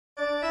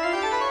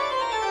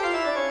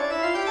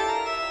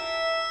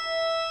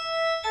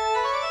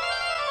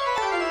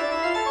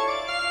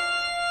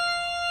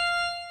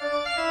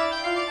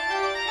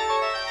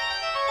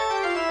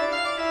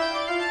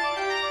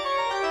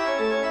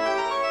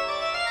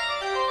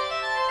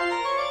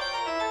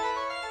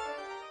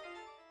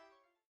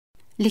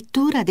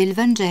Lettura del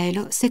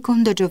Vangelo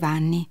secondo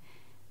Giovanni.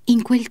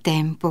 In quel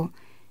tempo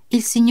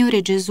il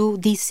Signore Gesù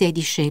disse ai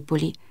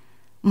discepoli: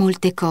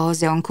 «Molte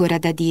cose ho ancora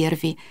da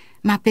dirvi,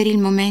 ma per il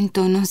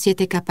momento non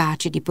siete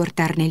capaci di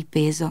portarne il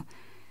peso.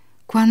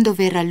 Quando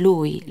verrà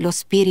Lui, lo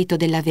Spirito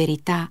della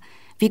verità,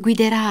 vi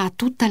guiderà a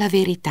tutta la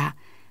verità,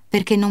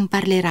 perché non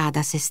parlerà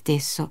da se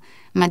stesso,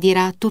 ma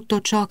dirà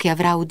tutto ciò che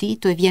avrà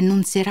udito e vi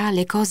annunzierà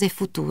le cose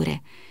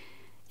future.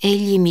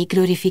 Egli mi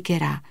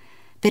glorificherà,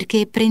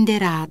 perché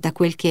prenderà da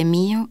quel che è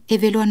mio e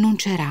ve lo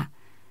annuncerà.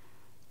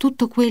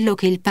 Tutto quello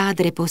che il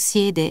Padre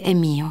possiede è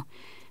mio.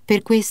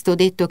 Per questo ho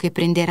detto che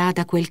prenderà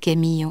da quel che è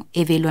mio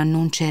e ve lo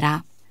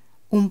annuncerà.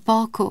 Un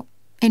poco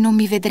e non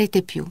mi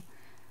vedrete più.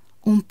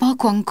 Un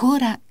poco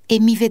ancora e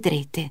mi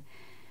vedrete».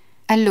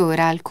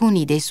 Allora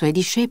alcuni dei suoi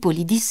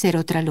discepoli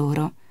dissero tra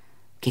loro: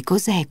 «Che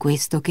cos'è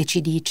questo che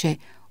ci dice: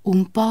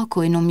 un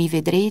poco e non mi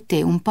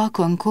vedrete, un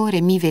poco ancora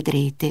e mi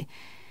vedrete,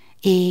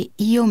 e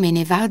io me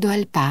ne vado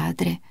al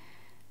Padre?»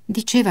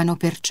 Dicevano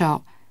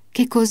perciò: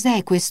 «Che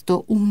cos'è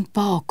questo un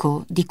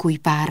poco di cui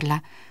parla?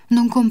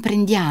 Non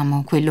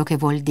comprendiamo quello che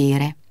vuol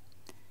dire».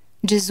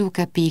 Gesù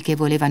capì che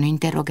volevano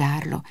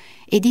interrogarlo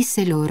e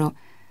disse loro: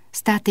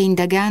 «State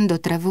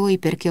indagando tra voi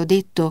perché ho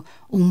detto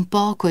un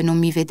poco e non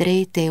mi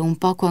vedrete, un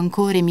poco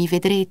ancora e mi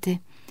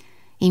vedrete?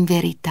 In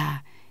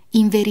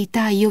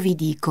verità io vi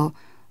dico,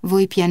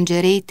 voi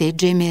piangerete e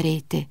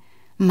gemerete,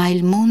 ma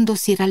il mondo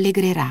si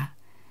rallegrerà.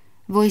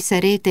 Voi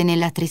sarete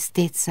nella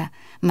tristezza,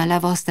 ma la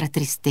vostra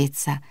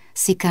tristezza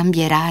si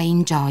cambierà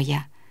in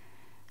gioia.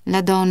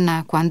 La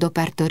donna, quando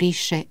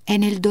partorisce, è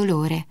nel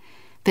dolore,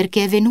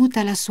 perché è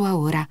venuta la sua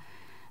ora,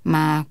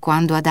 ma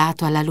quando ha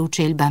dato alla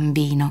luce il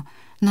bambino,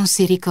 non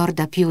si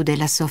ricorda più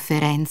della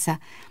sofferenza,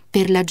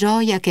 per la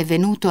gioia che è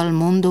venuto al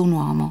mondo un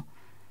uomo.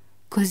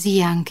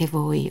 Così anche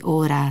voi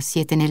ora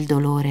siete nel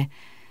dolore,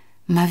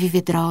 ma vi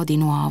vedrò di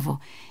nuovo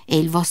e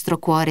il vostro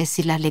cuore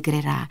si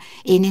rallegrerà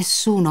e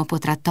nessuno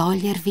potrà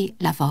togliervi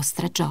la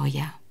vostra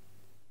gioia».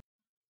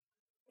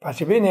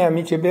 Pace bene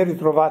amici e ben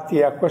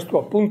ritrovati a questo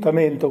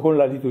appuntamento con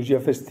la liturgia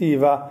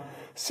festiva,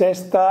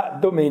 Sesta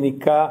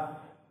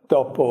Domenica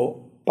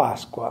dopo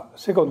Pasqua,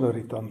 secondo il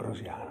rito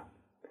ambrosiano.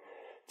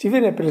 Ci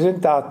viene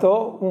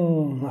presentato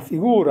una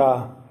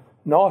figura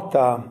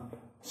nota,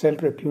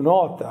 sempre più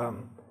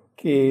nota,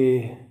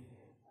 che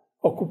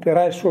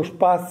occuperà il suo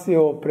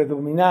spazio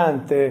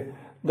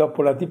predominante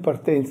dopo la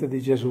dipartenza di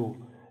Gesù.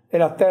 È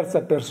la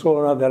terza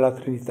persona della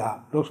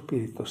Trinità, lo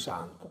Spirito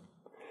Santo.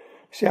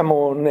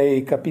 Siamo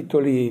nei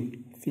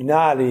capitoli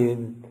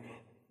finali,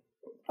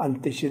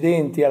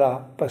 antecedenti alla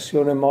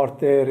passione,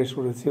 morte e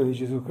risurrezione di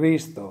Gesù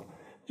Cristo.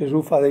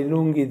 Gesù fa dei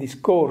lunghi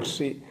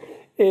discorsi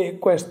e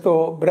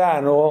questo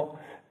brano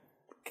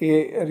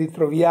che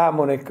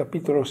ritroviamo nel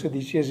capitolo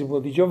 16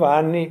 di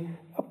Giovanni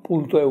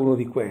appunto è uno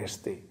di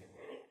questi.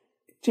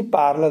 Ci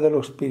parla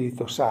dello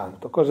Spirito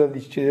Santo. Cosa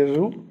dice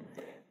Gesù?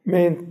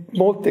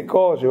 Molte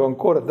cose ho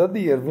ancora da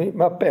dirvi,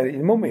 ma per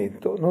il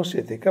momento non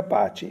siete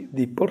capaci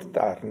di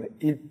portarne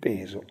il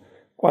peso.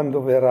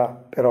 Quando verrà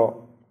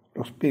però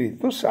lo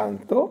Spirito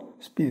Santo,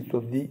 Spirito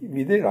di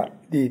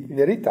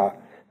verità,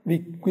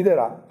 vi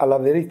guiderà alla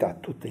verità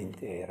tutta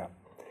intera.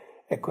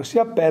 Ecco, si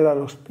appella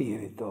allo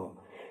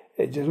Spirito.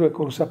 E Gesù è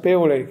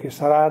consapevole che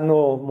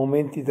saranno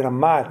momenti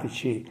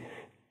drammatici,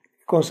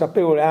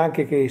 consapevole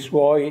anche che i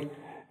suoi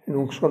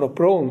non sono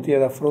pronti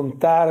ad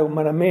affrontare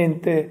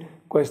umanamente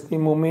questi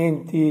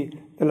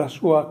momenti della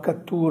sua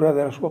cattura,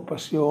 della sua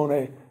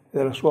passione,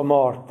 della sua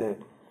morte,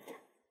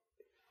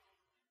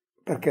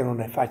 perché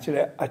non è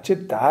facile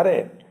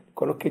accettare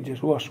quello che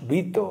Gesù ha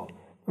subito,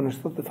 non è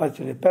stato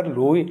facile per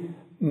lui,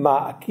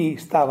 ma a chi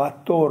stava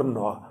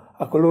attorno,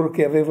 a coloro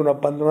che avevano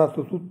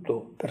abbandonato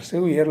tutto per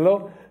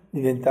seguirlo,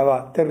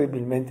 diventava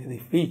terribilmente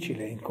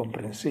difficile,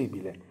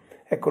 incomprensibile.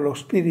 Ecco, lo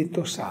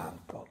Spirito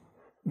Santo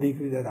vi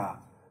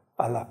guiderà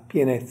alla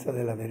pienezza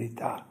della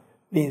verità,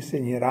 vi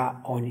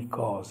insegnerà ogni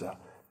cosa,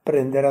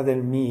 prenderà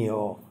del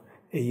mio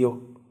e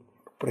io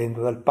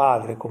prendo dal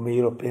Padre, come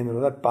io lo prendo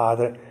dal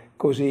Padre,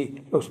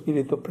 così lo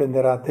Spirito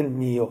prenderà del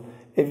mio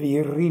e vi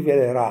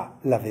rivelerà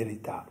la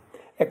verità.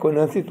 Ecco,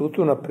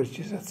 innanzitutto una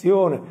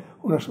precisazione,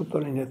 una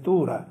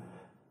sottolineatura.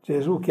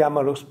 Gesù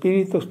chiama lo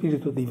Spirito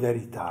Spirito di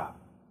verità.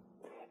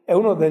 È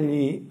uno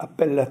degli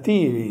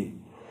appellativi,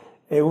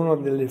 è una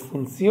delle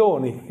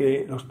funzioni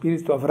che lo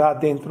Spirito avrà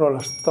dentro la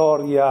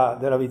storia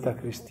della vita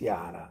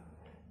cristiana.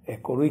 È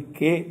colui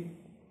che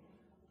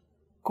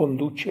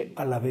conduce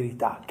alla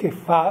verità, che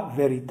fa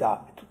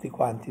verità. Tutti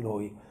quanti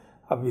noi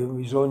abbiamo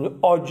bisogno,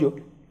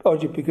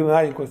 oggi più che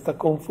mai in questa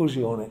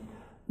confusione,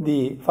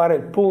 di fare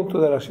il punto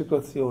della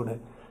situazione,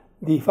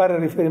 di fare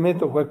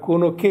riferimento a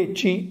qualcuno che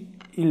ci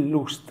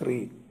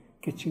illustri,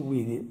 che ci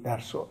guidi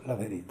verso la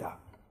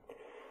verità.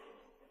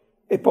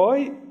 E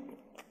poi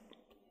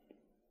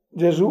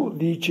Gesù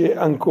dice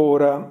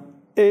ancora: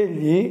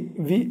 egli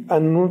vi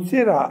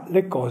annunzierà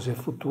le cose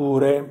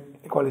future.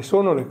 E quali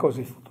sono le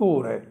cose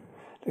future?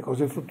 Le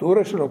cose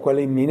future sono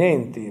quelle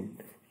imminenti,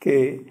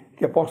 che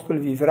gli apostoli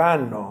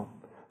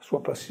vivranno, la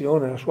sua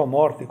passione, la sua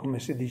morte, come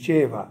si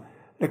diceva,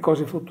 Le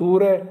cose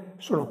future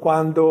sono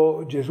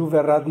quando Gesù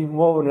verrà di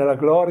nuovo nella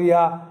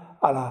gloria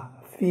alla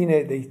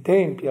fine dei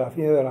tempi, alla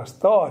fine della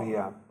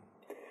storia.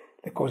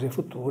 Le cose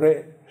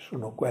future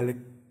sono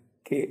quelle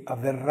che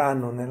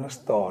avverranno nella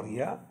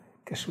storia,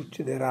 che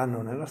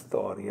succederanno nella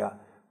storia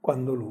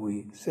quando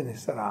Lui se ne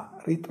sarà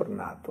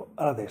ritornato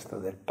alla destra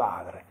del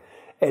Padre.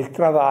 È il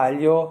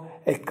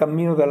travaglio, è il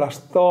cammino della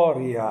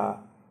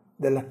storia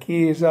della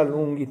Chiesa,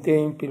 lunghi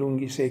tempi,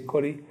 lunghi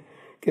secoli,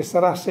 che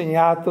sarà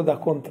segnato da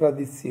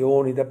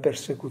contraddizioni, da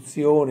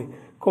persecuzioni.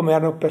 Come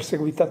hanno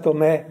perseguitato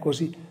me,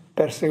 così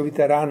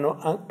perseguiteranno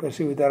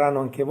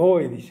anche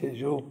voi,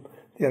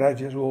 dirà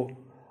Gesù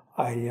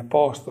agli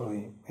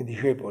apostoli e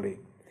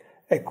discepoli.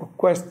 Ecco,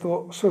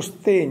 questo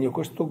sostegno,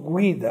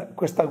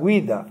 questa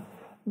guida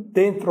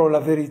dentro la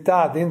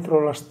verità,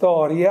 dentro la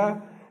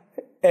storia,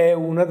 è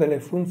una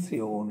delle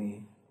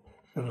funzioni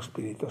dello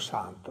Spirito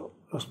Santo.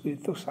 Lo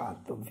Spirito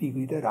Santo vi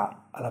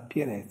guiderà alla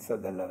pienezza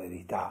della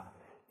verità,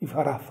 vi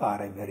farà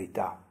fare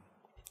verità.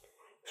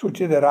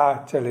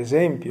 Succederà, c'è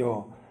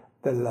l'esempio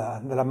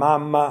della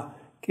mamma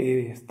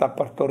che sta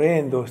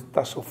partorendo,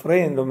 sta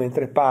soffrendo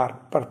mentre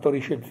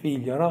partorisce il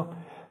figlio, no?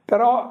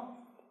 Però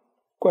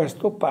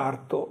questo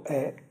parto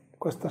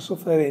questa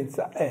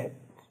sofferenza è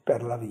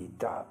per la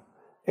vita.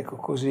 Ecco,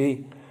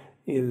 così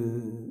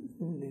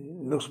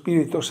lo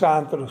Spirito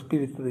Santo, lo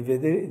Spirito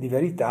di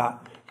verità,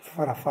 vi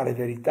farà fare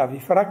verità, vi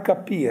farà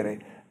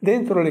capire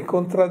dentro le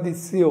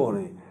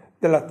contraddizioni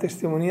della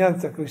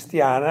testimonianza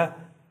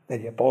cristiana,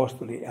 degli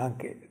apostoli e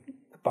anche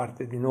da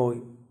parte di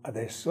noi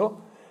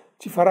adesso,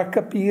 ci farà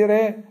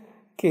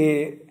capire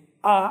che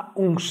ha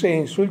un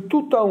senso, il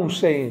tutto ha un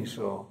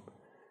senso,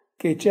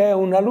 che c'è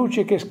una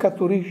luce che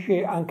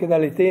scaturisce anche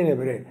dalle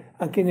tenebre,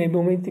 anche nei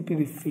momenti più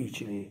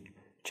difficili.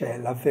 C'è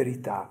la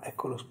verità.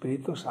 Ecco, lo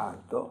Spirito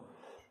Santo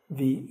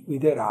vi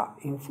guiderà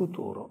in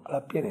futuro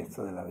alla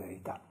pienezza della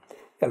verità.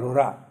 E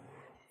allora,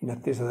 in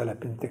attesa della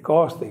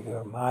Pentecoste, che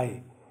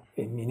ormai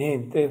è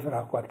imminente,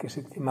 fra qualche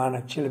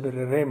settimana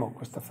celebreremo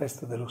questa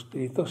festa dello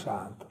Spirito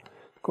Santo,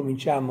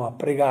 cominciamo a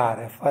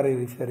pregare, a fare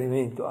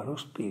riferimento allo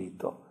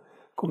Spirito,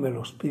 come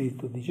lo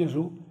Spirito di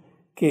Gesù,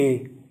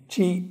 che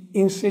ci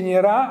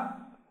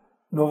insegnerà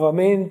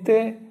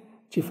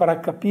nuovamente, ci farà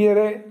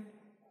capire,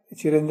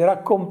 ci renderà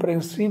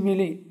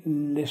comprensibili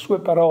le sue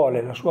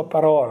parole, la sua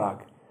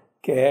parola,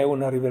 che è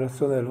una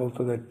rivelazione del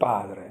volto del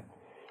Padre,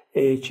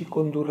 e ci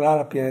condurrà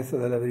alla pienezza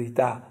della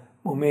verità,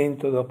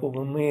 momento dopo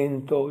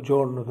momento,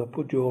 giorno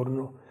dopo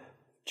giorno,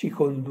 ci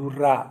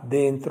condurrà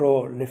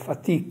dentro le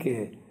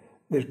fatiche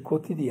del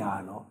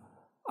quotidiano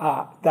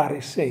a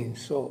dare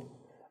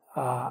senso,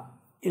 a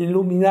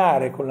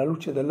illuminare con la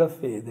luce della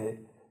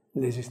fede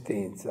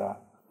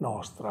l'esistenza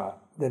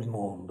nostra, del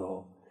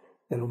mondo,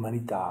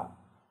 dell'umanità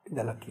e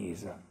della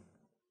Chiesa.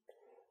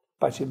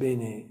 Pace e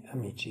bene,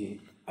 amici,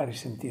 a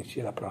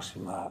risentirci la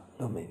prossima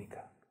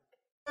domenica.